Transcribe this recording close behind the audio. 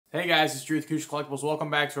Hey guys, it's Drew with Kush Collectibles. Welcome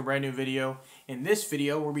back to a brand new video. In this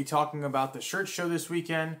video, we'll be talking about the shirt show this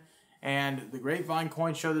weekend and the Grapevine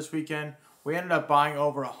coin show this weekend. We ended up buying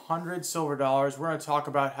over 100 silver dollars. We're going to talk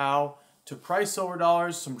about how to price silver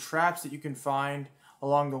dollars, some traps that you can find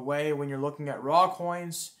along the way when you're looking at raw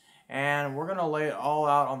coins, and we're going to lay it all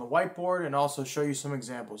out on the whiteboard and also show you some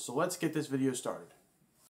examples. So let's get this video started.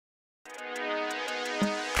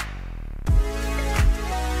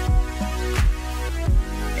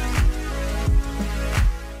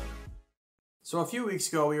 So a few weeks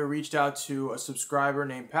ago, we were reached out to a subscriber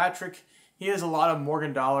named Patrick. He has a lot of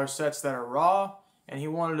Morgan dollar sets that are raw, and he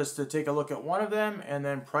wanted us to take a look at one of them and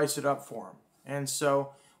then price it up for him. And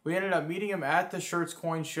so we ended up meeting him at the Shirts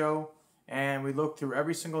Coin Show, and we looked through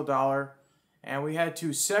every single dollar, and we had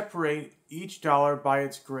to separate each dollar by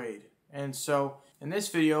its grade. And so in this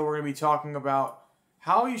video, we're going to be talking about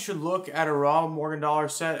how you should look at a raw Morgan dollar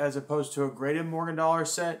set as opposed to a graded Morgan dollar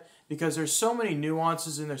set, because there's so many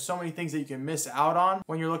nuances and there's so many things that you can miss out on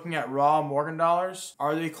when you're looking at raw Morgan dollars.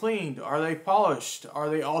 Are they cleaned? Are they polished? Are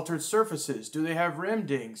they altered surfaces? Do they have rim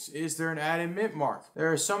dings? Is there an added mint mark? There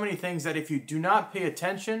are so many things that if you do not pay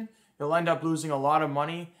attention, you'll end up losing a lot of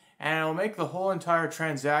money, and it'll make the whole entire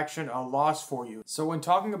transaction a loss for you. So when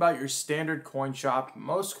talking about your standard coin shop,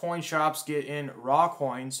 most coin shops get in raw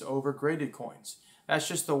coins over graded coins. That's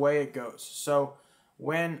just the way it goes. So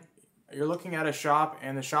when you're looking at a shop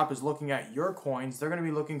and the shop is looking at your coins, they're going to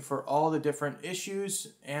be looking for all the different issues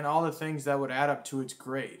and all the things that would add up to its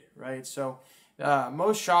grade, right? So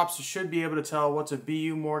most shops should be able to tell what's a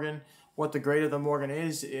BU Morgan, what the grade of the Morgan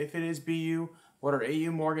is, if it is BU, what are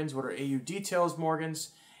AU Morgans, what are AU Details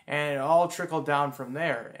Morgans, and it all trickled down from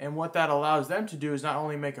there. And what that allows them to do is not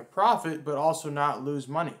only make a profit, but also not lose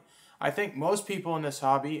money. I think most people in this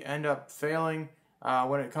hobby end up failing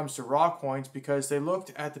when it comes to raw coins because they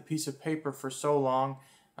looked at the piece of paper for so long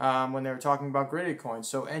when they were talking about graded coins.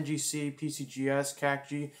 So NGC, PCGS,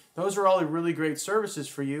 CACG, those are all really great services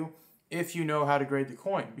for you if you know how to grade the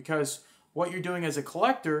coin, because what you're doing as a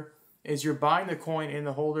collector is you're buying the coin in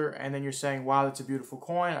the holder and then you're saying, wow, that's a beautiful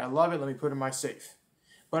coin, I love it, let me put it in my safe.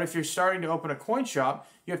 But if you're starting to open a coin shop,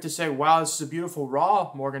 you have to say, wow, this is a beautiful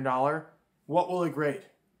raw Morgan dollar, what will it grade?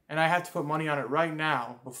 And I have to put money on it right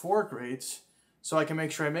now before it grades, so I can make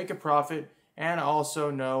sure I make a profit and also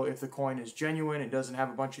know if the coin is genuine and doesn't have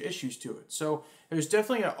a bunch of issues to it. So there's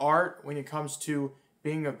definitely an art when it comes to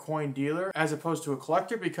being a coin dealer as opposed to a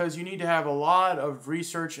collector, because you need to have a lot of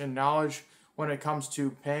research and knowledge when it comes to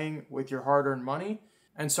paying with your hard-earned money.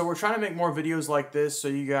 And so we're trying to make more videos like this so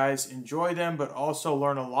you guys enjoy them but also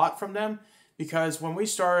learn a lot from them, because when we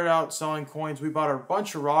started out selling coins, we bought a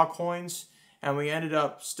bunch of raw coins and we ended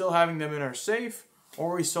up still having them in our safe,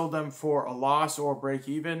 or we sold them for a loss or break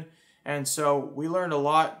even. And so we learned a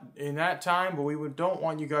lot in that time, but we don't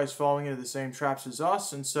want you guys falling into the same traps as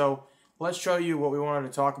us. And so let's show you what we wanted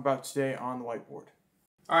to talk about today on the whiteboard.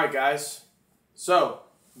 All right, guys. So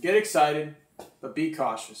get excited, but be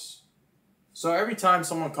cautious. So every time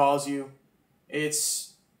someone calls you,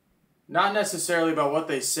 it's not necessarily about what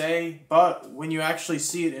they say, but when you actually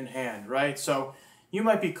see it in hand, right? So you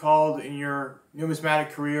might be called in your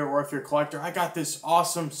numismatic career, or if you're a collector, I got this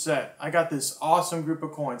awesome set. I got this awesome group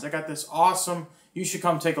of coins. I got this awesome, you should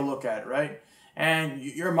come take a look at it, right? And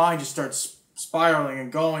your mind just starts spiraling and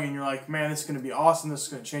going, and you're like, man, this is going to be awesome. This is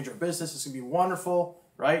going to change our business. This is going to be wonderful,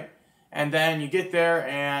 right? And then you get there,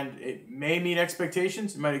 and it may meet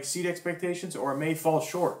expectations. It might exceed expectations, or it may fall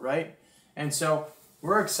short, right? And so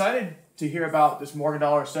we're excited to hear about this Morgan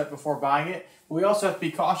dollar set before buying it, but we also have to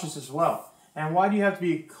be cautious as well. And why do you have to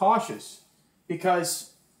be cautious?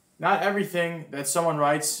 Because not everything that someone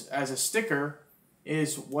writes as a sticker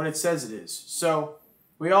is what it says it is. So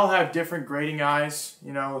we all have different grading eyes.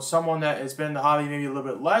 You know, someone that has been in the hobby maybe a little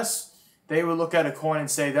bit less, they would look at a coin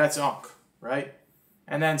and say, that's unk, right?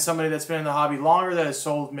 And then somebody that's been in the hobby longer, that has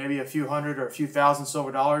sold maybe a few hundred or a few thousand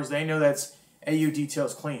silver dollars, they know that's AU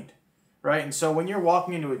Details cleaned, right? And so when you're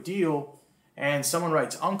walking into a deal and someone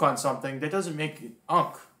writes unk on something, that doesn't make it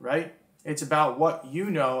unk, right? It's about what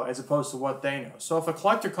you know as opposed to what they know. So if a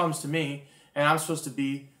collector comes to me and I'm supposed to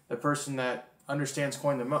be the person that understands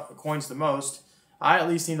coins the most, I at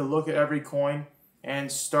least need to look at every coin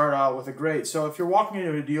and start out with a grade. So if you're walking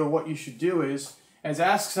into a deal, what you should do is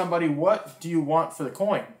ask somebody, what do you want for the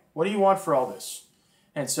coin? What do you want for all this?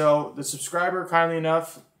 And so the subscriber, kindly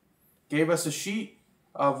enough, gave us a sheet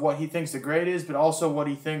of what he thinks the grade is, but also what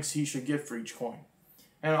he thinks he should get for each coin.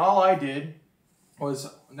 And all I did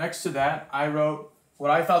was, next to that, I wrote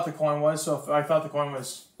what I thought the coin was. So if I thought the coin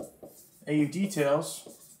was AU Details,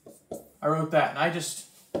 I wrote that. And I just,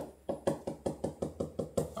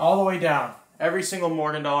 all the way down, every single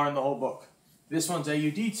Morgan dollar in the whole book. This one's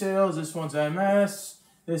AU Details, this one's MS,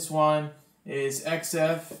 this one is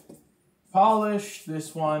XF Polished,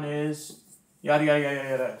 this one is yada yada yada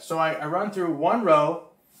yada. So I run through one row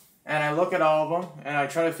and I look at all of them and I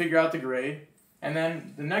try to figure out the grade. And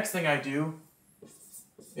then the next thing I do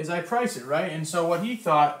is I price it, right? And so what he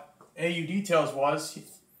thought AU Details was,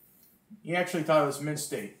 he actually thought it was Mint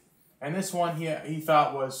State. And this one he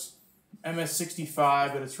thought was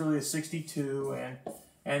MS65, but it's really a 62,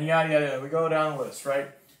 and yada yada yada. We go down the list, right?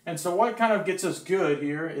 And so what kind of gets us good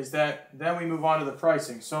here is that then we move on to the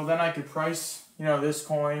pricing. So then I could price, this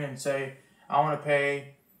coin and say, I want to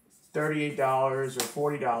pay $38 or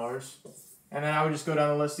 $40. And then I would just go down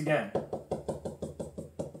the list again.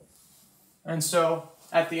 And so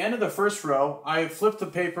at the end of the first row, I flip the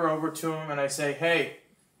paper over to him and I say, hey,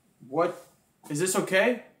 is this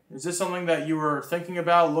okay? Is this something that you were thinking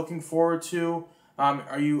about, looking forward to?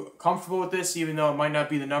 Are you comfortable with this, even though it might not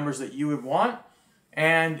be the numbers that you would want?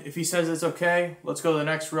 And if he says it's okay, let's go to the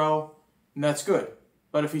next row, and that's good.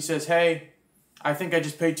 But if he says, hey, I think I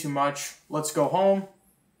just paid too much, let's go home,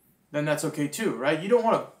 then that's okay too, right? You don't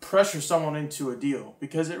want to pressure someone into a deal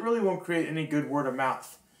because it really won't create any good word of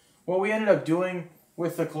mouth. What we ended up doing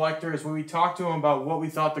with the collector is when we talked to him about what we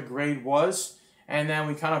thought the grade was, and then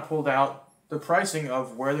we kind of pulled out the pricing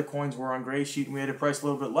of where the coins were on grade sheet, and we had to price a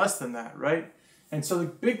little bit less than that, right? And so the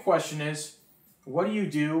big question is, what do you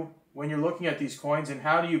do when you're looking at these coins, and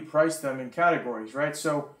how do you price them in categories, right?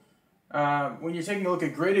 So when you're taking a look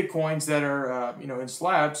at graded coins that are in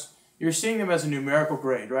slabs, you're seeing them as a numerical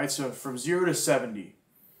grade, right? So from 0 to 70.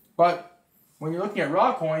 But when you're looking at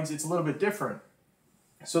raw coins, it's a little bit different.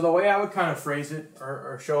 So the way I would kind of phrase it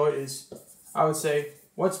or show it is, I would say,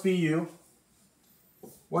 what's BU?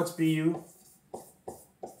 What's BU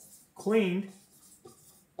cleaned?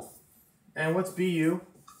 And what's BU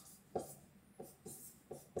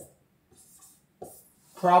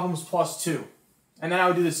problems plus 2. And then I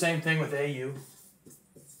would do the same thing with AU.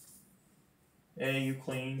 AU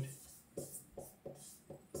cleaned.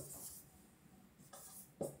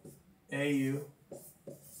 AU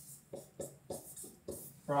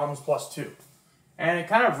problems plus 2. And it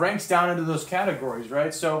kind of ranks down into those categories,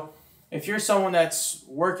 right? So if you're someone that's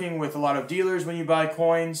working with a lot of dealers when you buy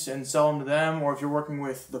coins and sell them to them, or if you're working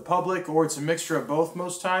with the public, or it's a mixture of both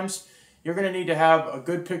most times, you're going to need to have a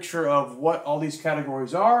good picture of what all these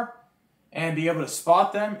categories are and be able to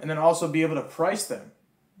spot them, and then also be able to price them.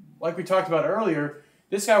 Like we talked about earlier,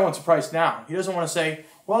 this guy wants a price now. He doesn't want to say,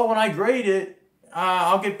 well, when I grade it,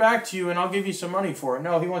 I'll get back to you and I'll give you some money for it.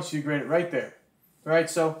 No, he wants you to grade it right there. Right?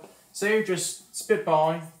 So say you're just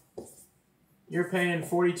spitballing. You're paying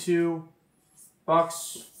 $42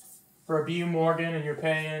 for a BU Morgan, and you're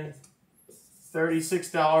paying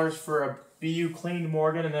 $36 for a BU cleaned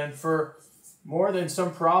Morgan, and then for more than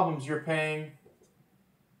some problems, you're paying,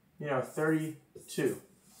 32.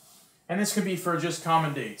 And this could be for just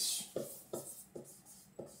common dates.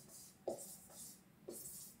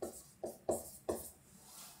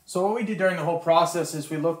 So what we did during the whole process is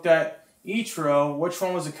we looked at each row, which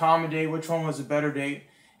one was a common date, which one was a better date,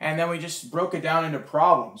 and then we just broke it down into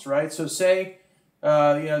problems, right? So say, the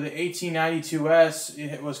 1892S,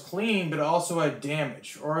 it was clean, but it also had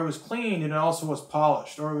damage, or it was clean and it also was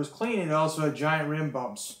polished, or it was clean and it also had giant rim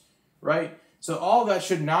bumps, right? So all that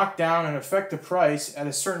should knock down and affect the price at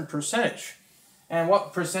a certain percentage. And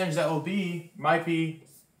what percentage that will be might be,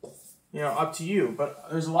 up to you.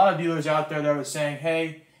 But there's a lot of dealers out there that are saying,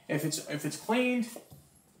 hey, if it's cleaned,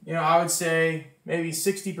 I would say maybe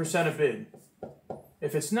 60% a bid.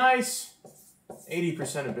 If it's nice,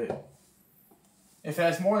 80% a bid. If it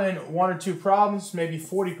has more than 1 or 2 problems, maybe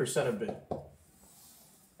 40% a bid.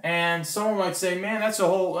 And someone might say, man, that's a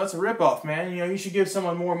ripoff, man. You should give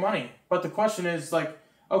someone more money. But the question is,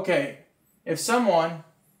 okay, if someone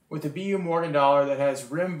with a BU Morgan dollar that has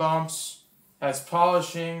rim bumps, has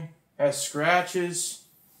polishing, has scratches,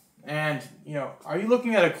 and, are you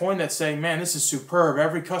looking at a coin that's saying, man, this is superb,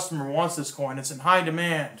 every customer wants this coin, it's in high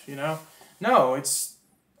demand, No, it's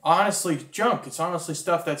honestly junk. It's honestly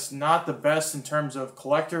stuff that's not the best in terms of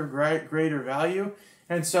collector grade or value.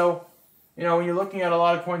 And so, when you're looking at a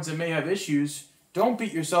lot of coins that may have issues, don't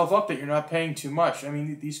beat yourself up that you're not paying too much. I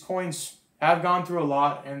mean, these coins have gone through a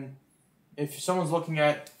lot, and if someone's looking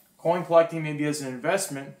at coin collecting maybe as an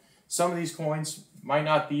investment, some of these coins might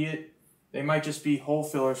not be it. They might just be hole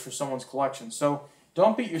fillers for someone's collection. So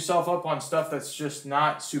don't beat yourself up on stuff that's just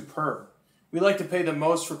not superb. We like to pay the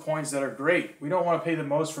most for coins that are great. We don't want to pay the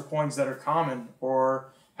most for coins that are common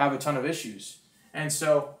or have a ton of issues. And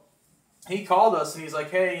so he called us and he's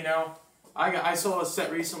like, hey, I sold a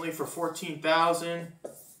set recently for $14,000,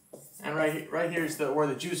 And right here is where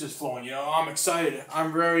the juice is flowing. You know, I'm excited.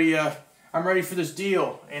 I'm ready for this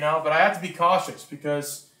deal. You know, but I have to be cautious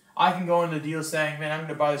because I can go into the deal saying, man, I'm going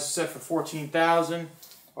to buy this set for $14,000,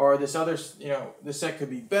 or this other, you know, this set could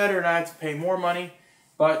be better, and I have to pay more money.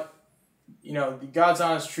 But you know, the God's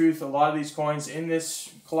honest truth, a lot of these coins in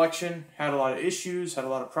this collection had a lot of issues, had a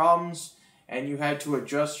lot of problems, and you had to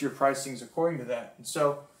adjust your pricings according to that. And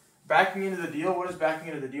so, backing into the deal, what does backing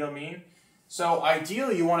into the deal mean? So,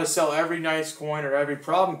 ideally, you want to sell every nice coin or every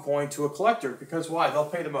problem coin to a collector, because why? They'll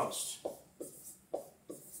pay the most.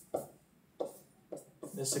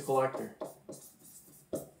 This is a collector.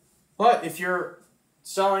 But if you're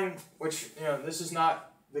selling, which, you know, this is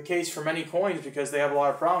not the case for many coins because they have a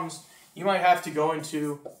lot of problems, you might have to go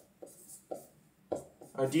into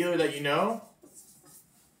a dealer that you know,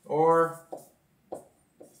 or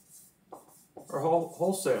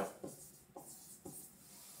wholesale.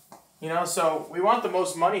 You know, so we want the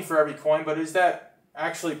most money for every coin, but is that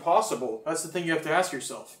actually possible? That's the thing you have to ask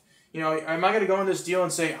yourself. You know, am I going to go in this deal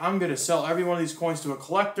and say, I'm going to sell every one of these coins to a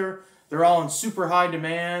collector, they're all in super high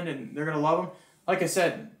demand, and they're going to love them? Like I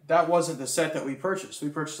said, that wasn't the set that we purchased. We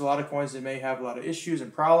purchased a lot of coins that may have a lot of issues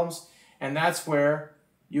and problems, and that's where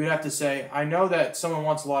you would have to say, I know that someone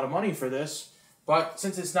wants a lot of money for this, but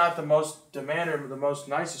since it's not the most demanded or the most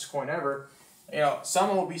nicest coin ever, you know,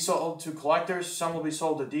 some will be sold to collectors, some will be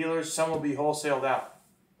sold to dealers, some will be wholesaled out,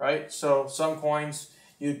 right? So some coins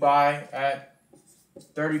you'd buy at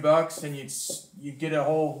 $30 and you'd get a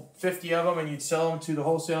whole 50 of them and you'd sell them to the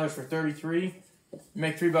wholesalers for 33. You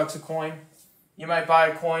make $3 a coin. You might buy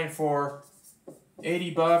a coin for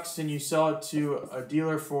 $80 and you sell it to a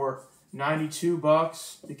dealer for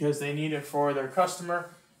 $92 because they need it for their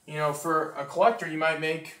customer. You know, for a collector, you might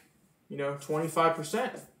make, you know,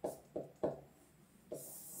 25%.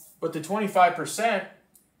 But the 25%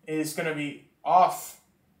 is going to be off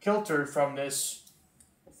kiltered from this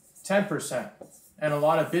 10%, and a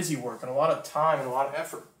lot of busy work and a lot of time and a lot of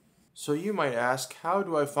effort. So you might ask, how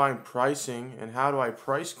do I find pricing and how do I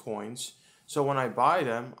price coins so when I buy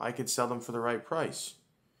them, I could sell them for the right price?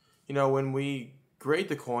 You know, when we grade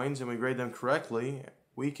the coins and we grade them correctly,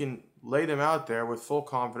 we can lay them out there with full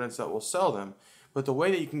confidence that we'll sell them. But the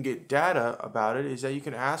way that you can get data about it is that you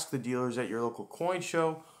can ask the dealers at your local coin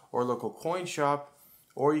show or local coin shop,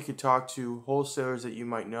 or you could talk to wholesalers that you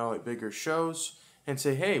might know at bigger shows and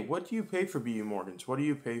say, hey, what do you pay for BU Morgans? What do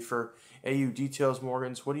you pay for AU Details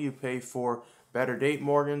Morgans? What do you pay for Better Date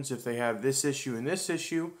Morgans if they have this issue and this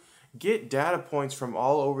issue? Get data points from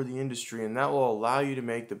all over the industry, and that will allow you to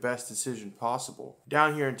make the best decision possible.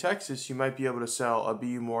 Down here in Texas, you might be able to sell a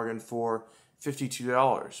BU Morgan for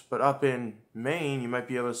 $52, but up in Maine, you might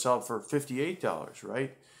be able to sell it for $58,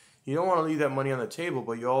 right? You don't want to leave that money on the table,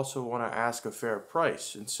 but you also want to ask a fair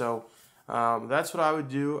price. And so that's what I would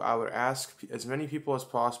do. I would ask as many people as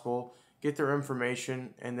possible, get their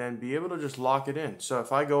information, and then be able to just lock it in. So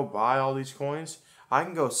if I go buy all these coins, I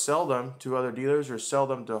can go sell them to other dealers or sell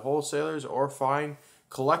them to wholesalers or find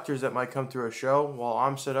collectors that might come through a show while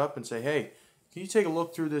I'm set up and say, hey, can you take a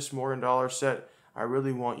look through this Morgan Dollar set? I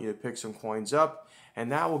really want you to pick some coins up,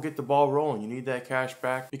 and that will get the ball rolling. You need that cash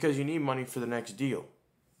back because you need money for the next deal.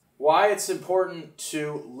 Why it's important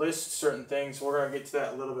to list certain things, we're going to get to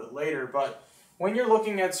that a little bit later, but when you're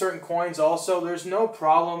looking at certain coins also, there's no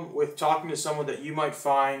problem with talking to someone that you might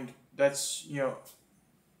find that's, you know,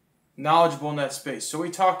 knowledgeable in that space. So we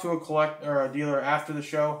talked to a dealer after the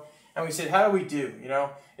show, and we said, how do we do? You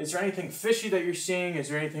know, is there anything fishy that you're seeing? Is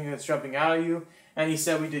there anything that's jumping out at you? And he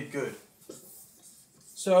said we did good.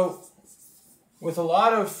 So with a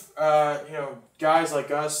lot of you know, guys like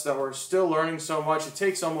us that were still learning so much, it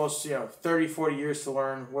takes almost, you know, 30, 40 years to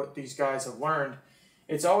learn what these guys have learned.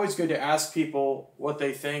 It's always good to ask people what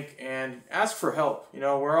they think and ask for help. You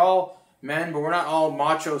know, we're all men, but we're not all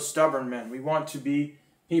macho, stubborn men. We want to be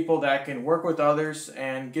people that can work with others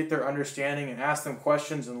and get their understanding and ask them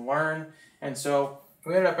questions and learn. And so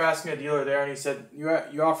we ended up asking a dealer there, and he said,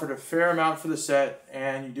 you offered a fair amount for the set,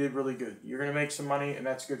 and you did really good. You're going to make some money, and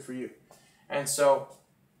that's good for you. And so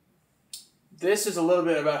this is a little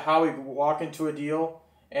bit about how we walk into a deal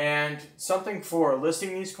and something for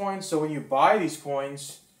listing these coins. So when you buy these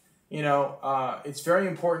coins, you know, it's very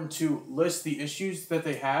important to list the issues that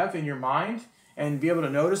they have in your mind and be able to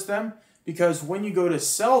notice them, because when you go to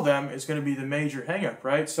sell them, it's going to be the major hang-up,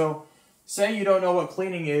 right? So say you don't know what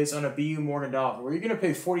cleaning is on a BU Morgan Dollar, where you're going to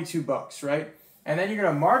pay $42, right? And then you're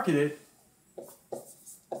going to market it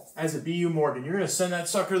as a BU Morgan. You're going to send that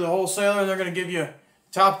sucker to the wholesaler, and they're going to give you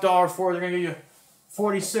top dollar for it. They're going to give you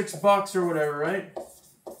 $46 or whatever, right?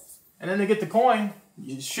 And then they get the coin.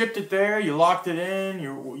 You shipped it there. You locked it in.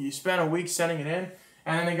 You spent a week sending it in.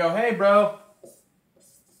 And then they go, hey bro,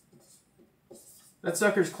 that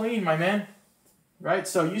sucker's clean, my man. Right?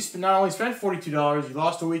 So you not only spent $42, you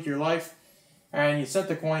lost a week of your life, and you sent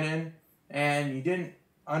the coin in, and you didn't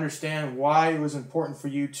understand why it was important for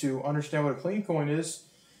you to understand what a clean coin is,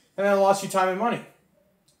 and then it lost you time and money.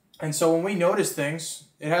 And so when we notice things,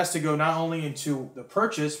 it has to go not only into the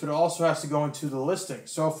purchase, but it also has to go into the listing.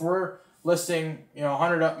 So if we're listing,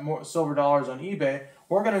 $100 silver dollars on eBay,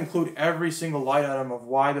 we're going to include every single line item of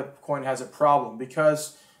why the coin has a problem.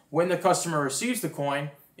 Because when the customer receives the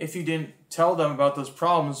coin, if you didn't tell them about those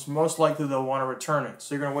problems, most likely they'll want to return it.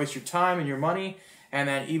 So you're going to waste your time and your money, and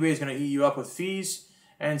then eBay is going to eat you up with fees.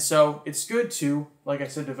 And so it's good to, like I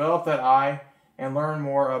said, develop that eye and learn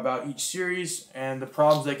more about each series and the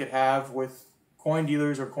problems they could have with coin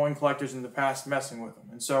dealers or coin collectors in the past messing with them.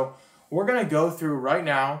 And so we're going to go through right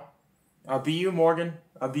now a BU Morgan,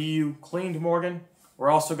 a BU cleaned Morgan. We're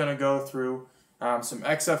also going to go through some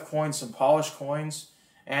XF coins, some polished coins,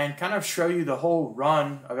 and kind of show you the whole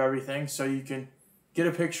run of everything so you can get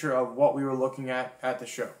a picture of what we were looking at the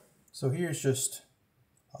show. So here's just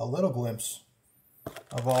a little glimpse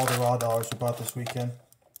of all the raw dollars we bought this weekend.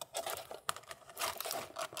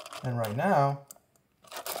 And right now,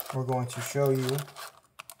 we're going to show you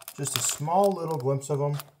just a small little glimpse of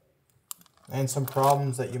them and some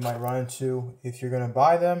problems that you might run into if you're going to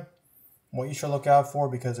buy them, what you should look out for,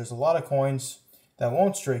 because there's a lot of coins that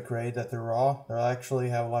won't straight grade, that they're raw. They'll actually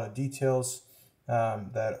have a lot of details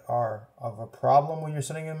that are of a problem when you're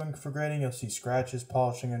sending them in for grading. You'll see scratches,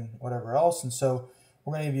 polishing, and whatever else. And so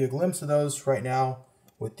we're going to give you a glimpse of those right now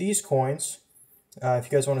with these coins. If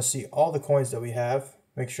you guys want to see all the coins that we have,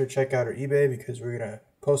 make sure to check out our eBay, because we're going to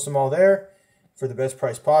post them all there for the best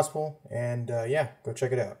price possible. And yeah, go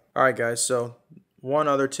check it out. All right, guys. So one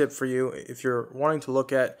other tip for you, if you're wanting to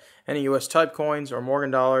look at any US type coins or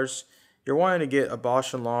Morgan dollars, you're wanting to get a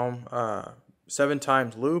Bausch & Lomb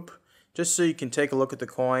 7x loop, just so you can take a look at the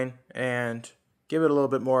coin and give it a little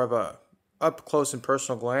bit more of a up close and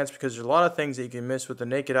personal glance, because there's a lot of things that you can miss with the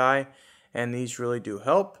naked eye, and these really do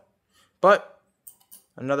help. But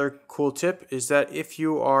another cool tip is that if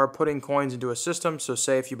you are putting coins into a system, so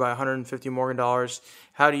say if you buy 150 Morgan dollars,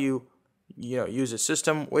 how do you use a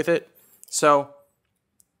system with it? So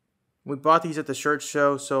we bought these at the shirt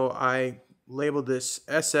show, so I labeled this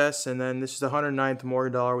SS, and then this is the 109th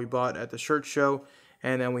Morgan dollar we bought at the shirt show,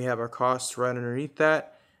 and then we have our costs right underneath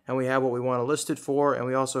that, and we have what we want to list it for, and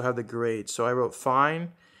we also have the grade. So I wrote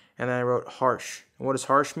fine, and then I wrote harsh. And what does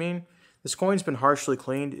harsh mean? This coin's been harshly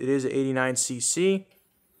cleaned. It is 89cc.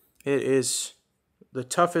 It is the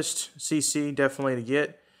toughest CC definitely to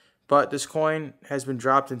get, but this coin has been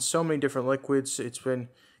dropped in so many different liquids. It's been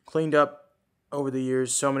cleaned up over the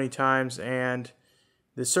years so many times, and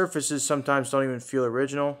the surfaces sometimes don't even feel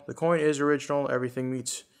original. The coin is original. Everything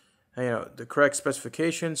meets the correct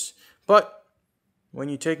specifications, but when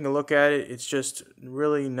you're taking a look at it, it's just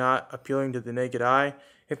really not appealing to the naked eye.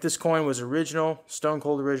 If this coin was original, stone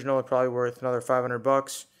cold original, it's probably worth another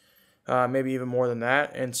 $500, maybe even more than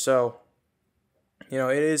that. And so, it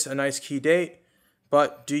is a nice key date,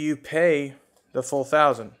 but do you pay the full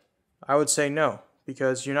 $1,000? I would say no,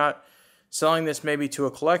 because you're not selling this maybe to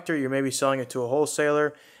a collector. You're maybe selling it to a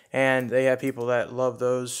wholesaler, and they have people that love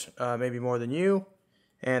those maybe more than you,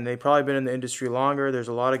 and they've probably been in the industry longer. There's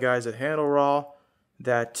a lot of guys that handle raw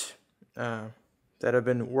that have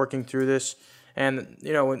been working through this. And,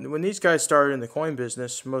 when these guys started in the coin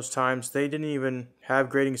business, most times they didn't even have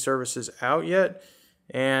grading services out yet,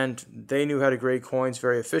 and they knew how to grade coins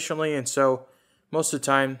very efficiently. And so most of the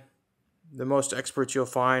time, the most experts you'll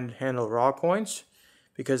find handle raw coins,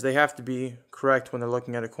 because they have to be correct when they're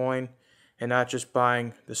looking at a coin and not just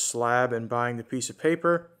buying the slab and buying the piece of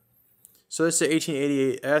paper. So this is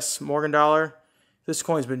the 1888S Morgan dollar. This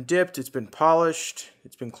coin's been dipped, it's been polished,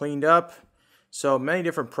 it's been cleaned up. So many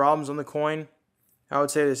different problems on the coin. I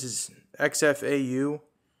would say this is XFAU.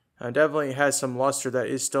 Definitely has some luster that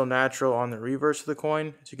is still natural on the reverse of the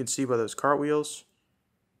coin, as you can see by those cartwheels.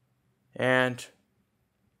 And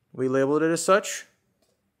we labeled it as such.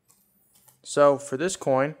 So for this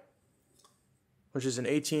coin, which is an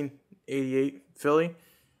 1888 Philly,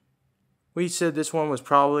 we said this one was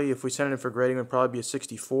probably, if we sent it in for grading, it would probably be a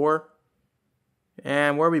 64.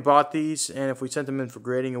 And where we bought these, and if we sent them in for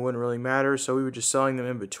grading, it wouldn't really matter, so we were just selling them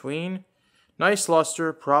in between. Nice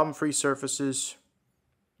luster, problem-free surfaces,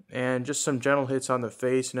 and just some gentle hits on the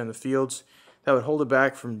face and in the fields that would hold it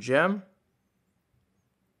back from gem.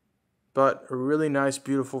 But a really nice,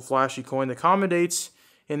 beautiful, flashy coin. The common dates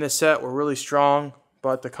in the set were really strong,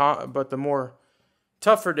 but the more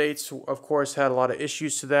tougher dates, of course, had a lot of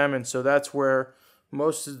issues to them, and so that's where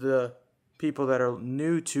most of the people that are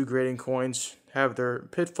new to grading coins have their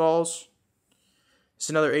pitfalls. It's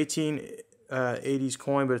another 1880s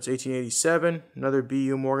coin, but it's 1887. Another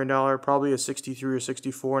BU Morgan dollar, probably a 63 or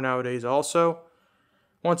 64 nowadays also.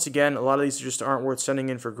 Once again, a lot of these just aren't worth sending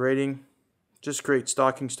in for grading. Just great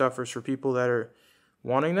stocking stuffers for people that are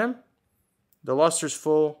wanting them. The luster's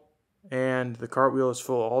full, and the cartwheel is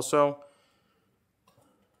full also.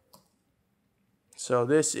 So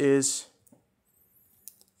this is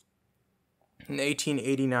an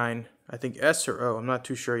 1889, I think S or O, I'm not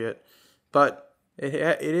too sure yet. But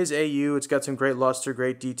it is AU, it's got some great luster,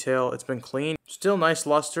 great detail, it's been clean. Still nice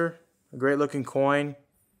luster, a great looking coin.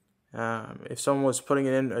 If someone was putting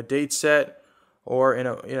it in a date set or in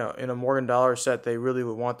a Morgan dollar set, they really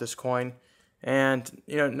would want this coin. And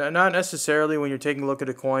not necessarily when you're taking a look at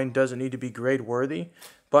a coin does it need to be grade worthy,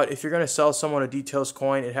 but if you're going to sell someone a details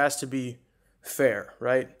coin, it has to be fair,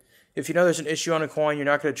 right? If you know there's an issue on a coin, you're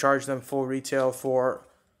not going to charge them full retail for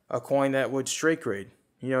a coin that would straight grade.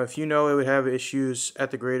 If you know it would have issues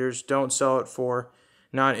at the graders, don't sell it for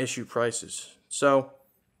non-issue prices. So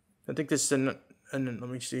I think this is let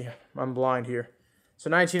me see, I'm blind here. So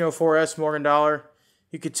 1904 S Morgan dollar,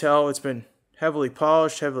 you could tell it's been heavily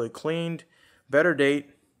polished, heavily cleaned, better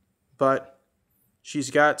date, but she's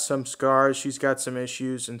got some scars, she's got some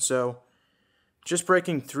issues, and so just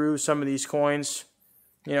breaking through some of these coins,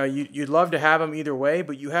 you'd love to have them either way,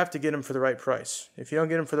 but you have to get them for the right price. If you don't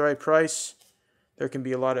get them for the right price, there can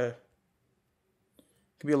be a lot of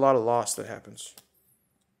loss that happens.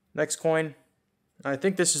 Next coin, I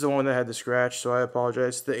think this is the one that had the scratch, so I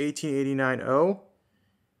apologize. The 1889 O.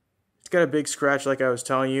 It's got a big scratch like I was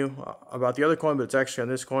telling you about the other coin, but it's actually on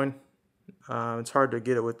this coin. It's hard to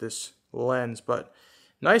get it with this lens, but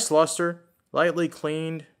nice luster, lightly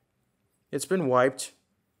cleaned. It's been wiped,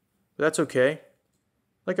 but that's okay.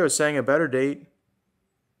 Like I was saying, a better date,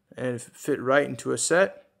 and it fit right into a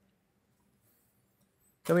set.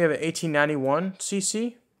 Then we have an 1891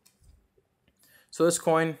 CC. So this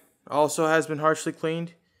coin also has been harshly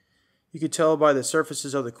cleaned. You can tell by the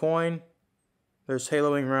surfaces of the coin. There's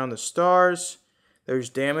haloing around the stars. There's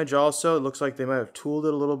damage also. It looks like they might have tooled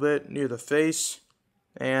it a little bit near the face.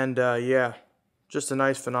 And yeah, just a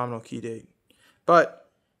nice phenomenal key date. But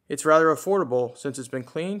it's rather affordable since it's been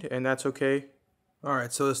cleaned, and that's okay.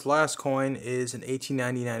 Alright, so this last coin is an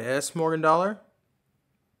 1899 S Morgan dollar.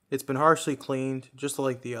 It's been harshly cleaned, just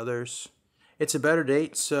like the others. It's a better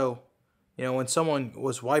date, so when someone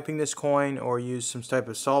was wiping this coin or used some type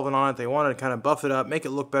of solvent on it, they wanted to kind of buff it up, make it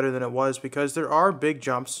look better than it was, because there are big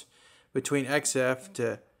jumps between XF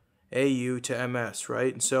to AU to MS,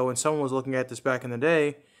 right? And so when someone was looking at this back in the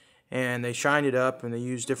day and they shined it up and they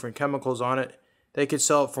used different chemicals on it, they could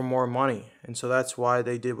sell it for more money. And so that's why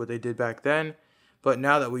they did what they did back then. But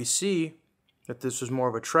now that we see that this was more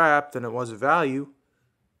of a trap than it was a value,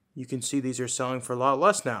 you can see these are selling for a lot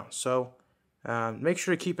less now. So make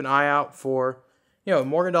sure to keep an eye out for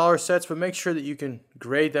Morgan dollar sets, but make sure that you can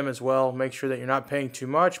grade them as well. Make sure that you're not paying too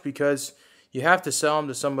much, because you have to sell them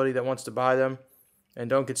to somebody that wants to buy them, and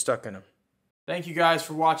don't get stuck in them. Thank you guys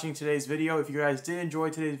for watching today's video. If you guys did enjoy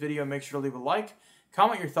today's video, make sure to leave a like.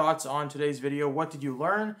 Comment your thoughts on today's video. What did you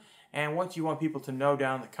learn? And what do you want people to know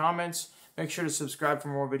down in the comments? Make sure to subscribe for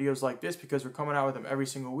more videos like this, because we're coming out with them every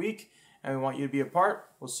single week, and we want you to be a part.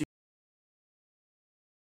 We'll see you.